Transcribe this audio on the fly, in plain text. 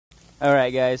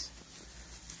Alright guys,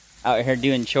 out here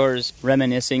doing chores,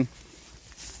 reminiscing.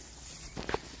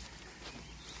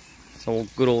 It's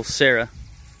good old Sarah.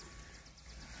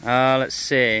 Let's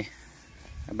see,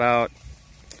 about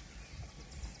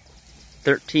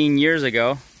 13 years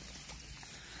ago,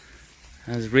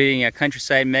 I was reading a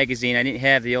Countryside magazine. I didn't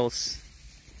have the old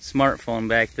smartphone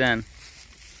back then.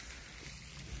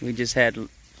 We just had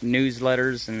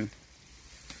newsletters and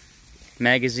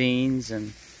magazines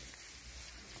and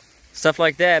stuff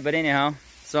like that. But anyhow,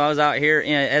 so I was out here,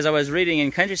 and as I was reading in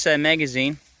Countryside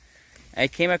magazine, I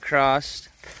came across,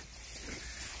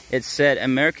 it said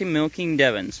American Milking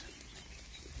Devons.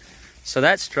 So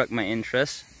that struck my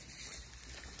interest.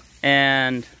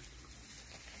 And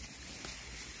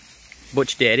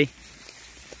Butch Daddy,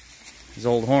 his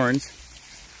old horns,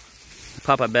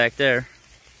 Papa back there,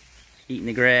 eating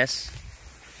the grass.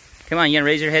 Come on, you gonna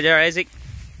raise your head there, Isaac?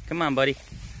 Come on, buddy.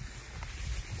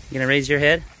 You gonna raise your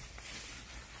head?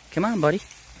 Come on, buddy.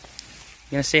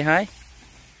 You gonna say hi?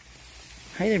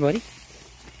 Hi there, buddy.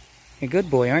 You're a good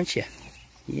boy, aren't you?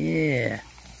 Yeah.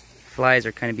 Flies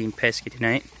are kind of being pesky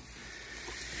tonight.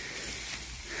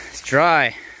 It's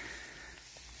dry.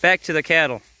 Back to the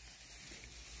cattle.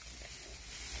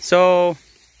 So,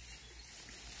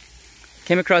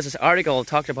 came across this article that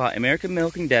talked about American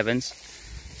Milking Devons.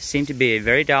 Seem to be a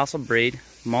very docile breed,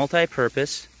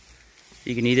 multi-purpose.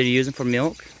 You can either use them for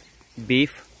milk,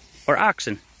 beef, or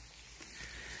oxen.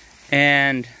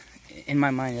 And in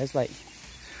my mind, that's like,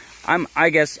 I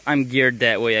guess I'm geared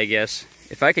that way. I guess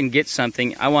if I can get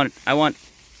something, I want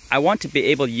to be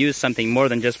able to use something more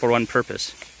than just for one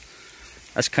purpose.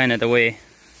 That's kind of the way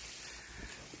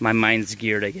my mind's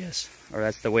geared, I guess, or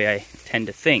that's the way I tend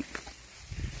to think.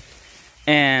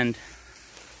 And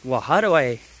well, how do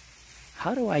I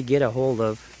get a hold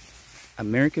of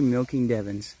American Milking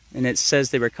Devons? And it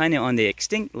says they were kind of on the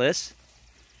extinct list.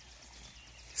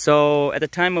 So at the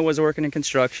time I was working in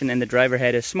construction, and the driver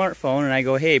had his smartphone, and I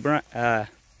go, hey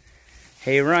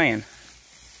Ryan,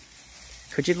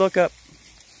 could you look up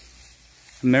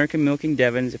American Milking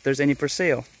Devons if there's any for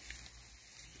sale?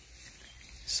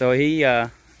 So he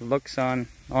looks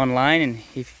online, and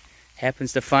he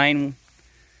happens to find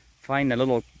a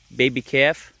little baby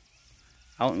calf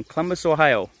out in Columbus,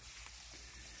 Ohio.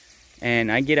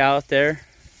 And I get out there.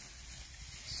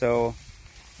 So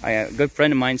a good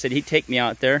friend of mine said he'd take me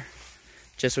out there,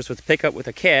 just was with a pickup with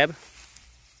a cab.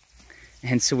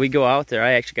 And so we go out there.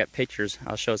 I actually got pictures.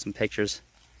 I'll show some pictures.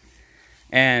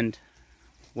 And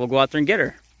we'll go out there and get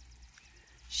her.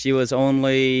 She was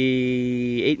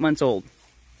only 8 months old.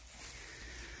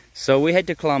 So we head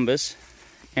to Columbus,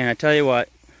 and I tell you what,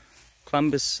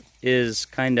 Columbus is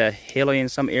kind of hilly in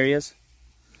some areas.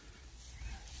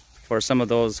 For some of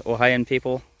those Ohioan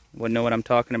people would know what I'm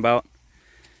talking about.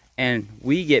 And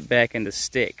we get back into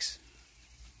sticks.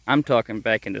 I'm talking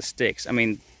back into sticks. I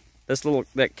mean,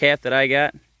 that calf that I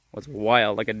got was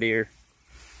wild like a deer.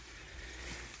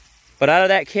 But out of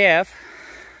that calf,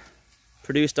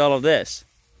 produced all of this.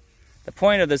 The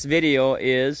point of this video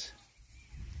is,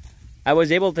 I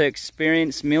was able to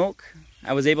experience milk.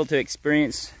 I was able to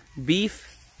experience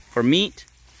beef for meat.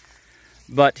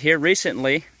 But here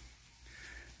recently,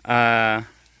 of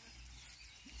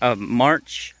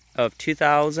March of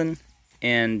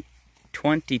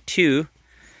 2022,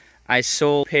 I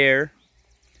sold a pair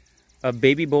of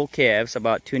baby bull calves,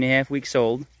 about 2.5 weeks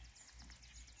old,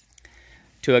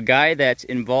 to a guy that's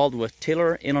involved with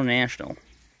Tiller International.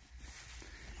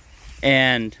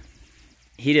 And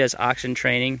he does oxen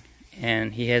training,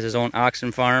 and he has his own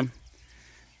oxen farm.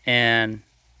 And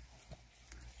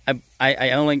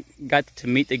I only got to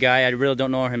meet the guy. I really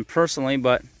don't know him personally,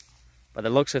 but by the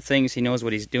looks of things, he knows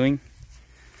what he's doing.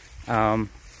 And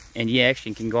you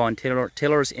actually can go on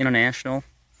Tiller's International.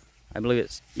 I believe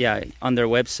it's, yeah, on their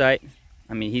website.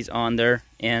 I mean, he's on there,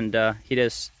 and he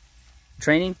does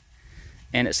training,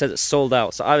 and it says it's sold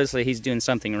out. So obviously he's doing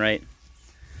something right.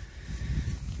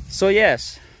 So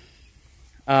yes,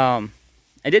 I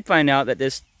did find out that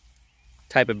this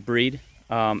type of breed,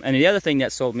 and the other thing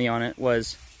that sold me on it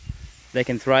was they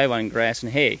can thrive on grass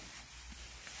and hay,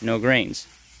 no grains.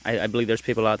 I believe there's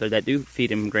people out there that do feed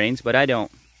them grains, but I don't.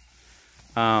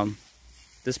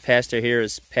 This pasture here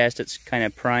is past its kind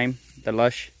of prime, the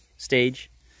lush stage,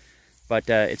 but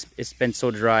it's been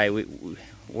so dry.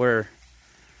 We're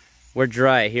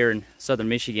dry here in southern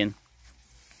Michigan.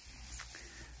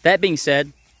 That being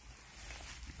said,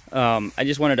 I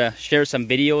just wanted to share some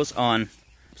videos on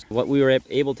what we were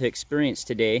able to experience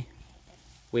today.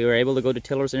 We were able to go to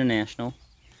Tiller's International,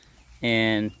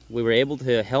 and we were able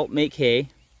to help make hay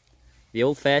the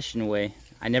old-fashioned way.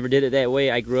 I never did it that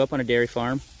way. I grew up on a dairy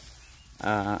farm,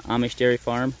 Amish dairy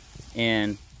farm,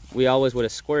 and we always would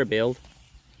have square baled,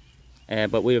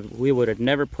 but we would have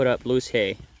never put up loose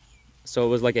hay. So it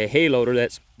was like a hay loader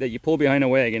that you pull behind a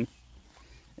wagon,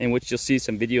 in which you'll see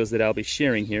some videos that I'll be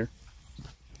sharing here,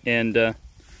 and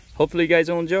hopefully you guys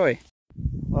will enjoy.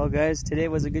 Well guys, today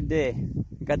was a good day.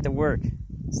 I got to work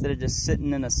instead of just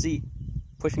sitting in a seat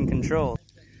pushing controls.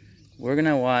 We're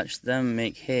gonna watch them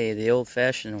make hay the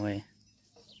old-fashioned way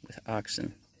with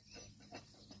oxen.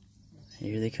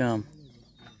 Here they come.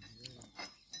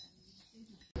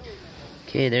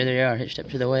 Okay, there they are, hitched up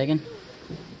to the wagon.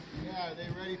 Yeah, are they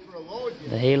ready for a load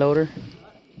yet? The hay loader. Are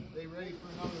they ready for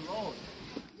another load?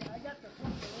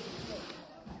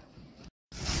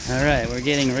 Alright, we're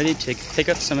getting ready to pick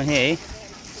up some hay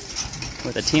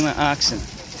with a team of oxen.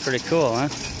 Pretty cool, huh?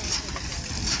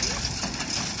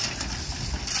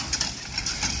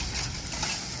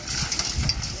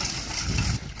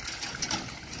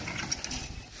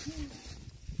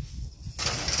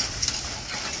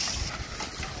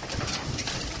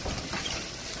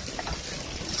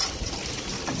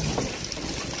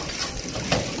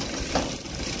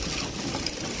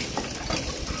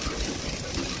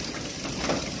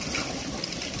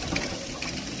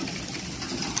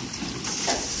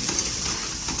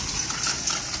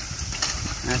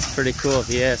 That's pretty cool if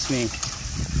you ask me.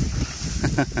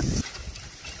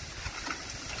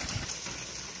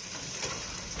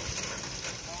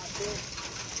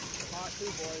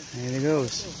 There it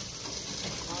goes.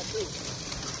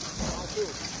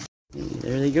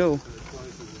 There they go.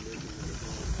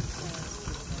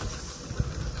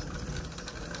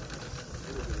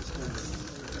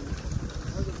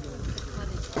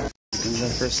 Comes our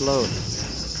first load.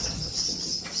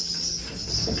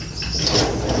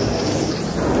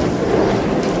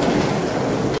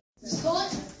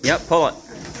 Yep, pull it.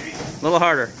 A little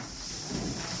harder.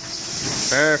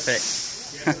 Perfect.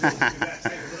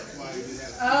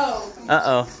 Oh.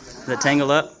 Uh-oh. Is it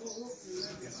tangled up?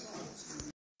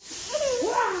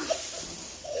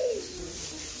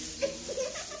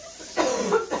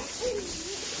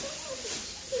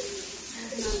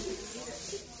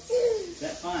 Is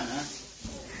that fun, huh?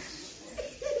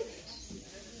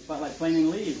 About like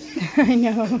flaming leaves. I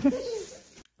know.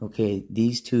 Okay,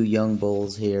 these two young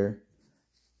bulls here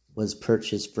was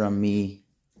purchased from me,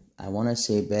 I want to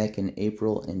say back in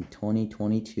April in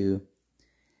 2022,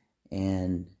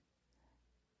 and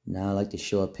now I'd like to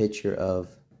show a picture of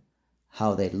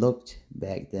how they looked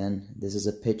back then. This is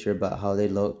a picture about how they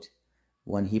looked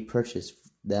when he purchased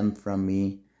them from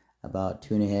me, about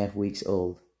 2.5 weeks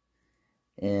old.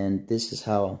 And this is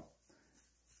how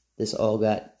this all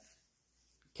got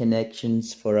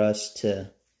connections for us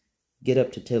to get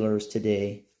up to tillers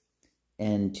today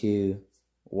and to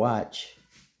watch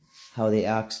how the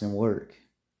oxen work.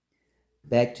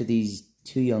 Back to these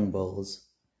two young bulls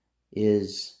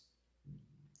is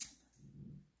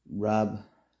Rob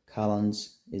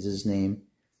Collins is his name,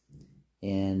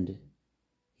 and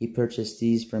he purchased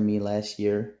these from me last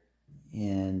year,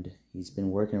 and he's been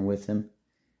working with them,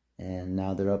 and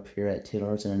now they're up here at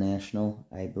Taylor's International.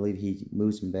 I believe he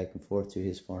moves them back and forth to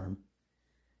his farm,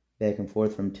 back and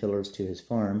forth from Taylor's to his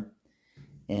farm,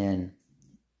 and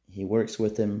he works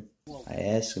with him. I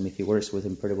asked him if he works with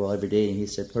him pretty well every day, and he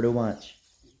said pretty much.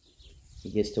 He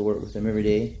gets to work with them every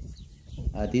day.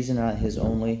 These are not his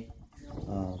only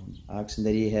oxen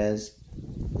that he has.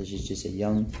 This is just a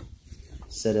young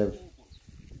set of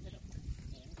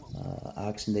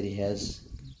oxen that he has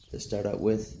to start out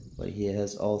with, but he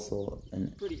has also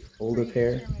an older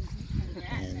pair,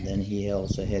 and then he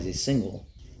also has a single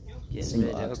oxen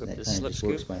that kind of just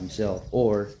works by himself,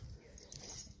 or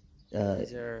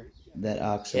that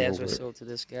oxen will work sold to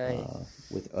this guy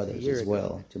with others as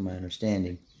well, to my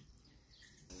understanding.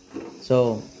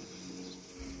 So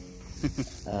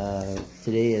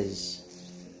today is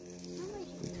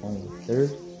the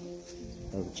 23rd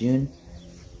of June,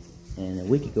 and a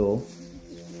week ago,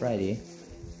 Friday,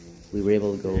 we were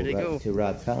able to go to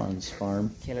Rob Collins'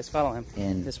 farm. Okay, let's follow him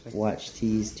And this way. watch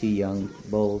these two young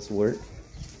bulls work,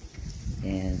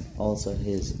 and also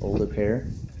his older pair.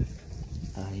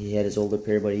 He had his older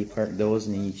pair, but he parked those,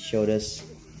 and he showed us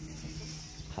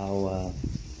how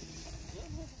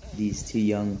these two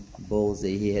young bulls that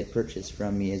he had purchased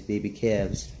from me as baby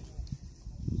calves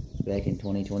back in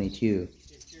 2022.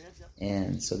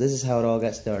 And so this is how it all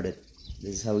got started.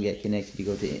 This is how we got connected to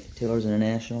go to Taylor's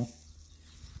International,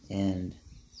 and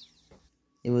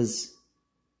it was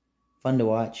fun to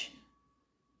watch.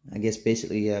 I guess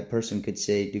basically a person could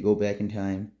say to go back in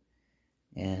time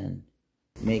and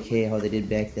make hay how they did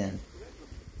back then.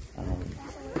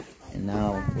 And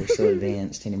now we're so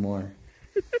advanced anymore.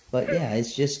 But yeah,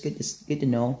 it's just good to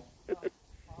know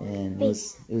and it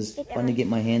was fun to get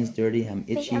my hands dirty. I'm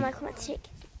itchy, Einmal, komm mal, tick.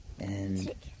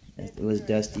 and it was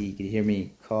dusty. You could hear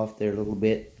me cough there a little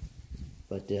bit,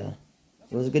 but it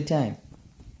was a good time.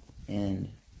 And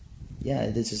yeah,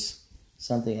 this is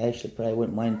something I actually probably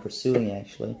wouldn't mind pursuing,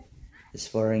 actually, as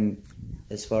far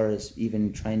as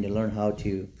even trying to learn how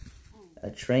to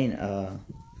train a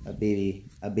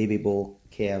baby bull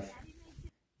calf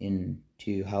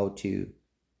into how to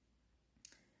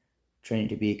train it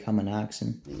to become an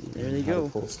oxen. There they how go. to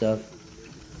pull stuff.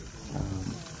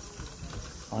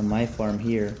 On my farm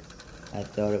here, I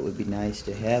thought it would be nice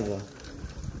to have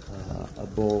a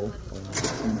bull or an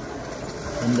oxen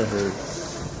in the herd.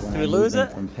 When Did I we move lose them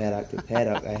it? from paddock to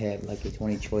paddock, I have like a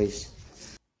 20 choice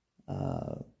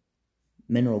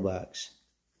mineral box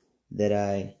that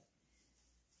I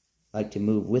like to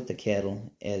move with the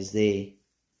cattle as they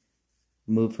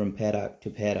move from paddock to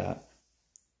paddock.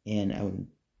 And in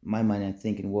my mind, I'm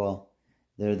thinking, well,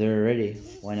 they're there already.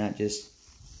 Why not just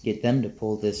get them to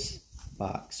pull this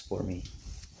box for me?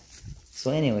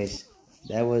 So anyways,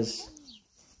 I'd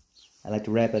like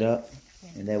to wrap it up.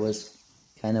 And that was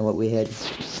kind of what we had, a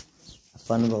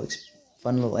fun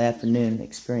little afternoon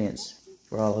experience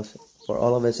for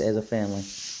all of us as a family.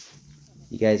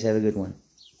 You guys have a good one.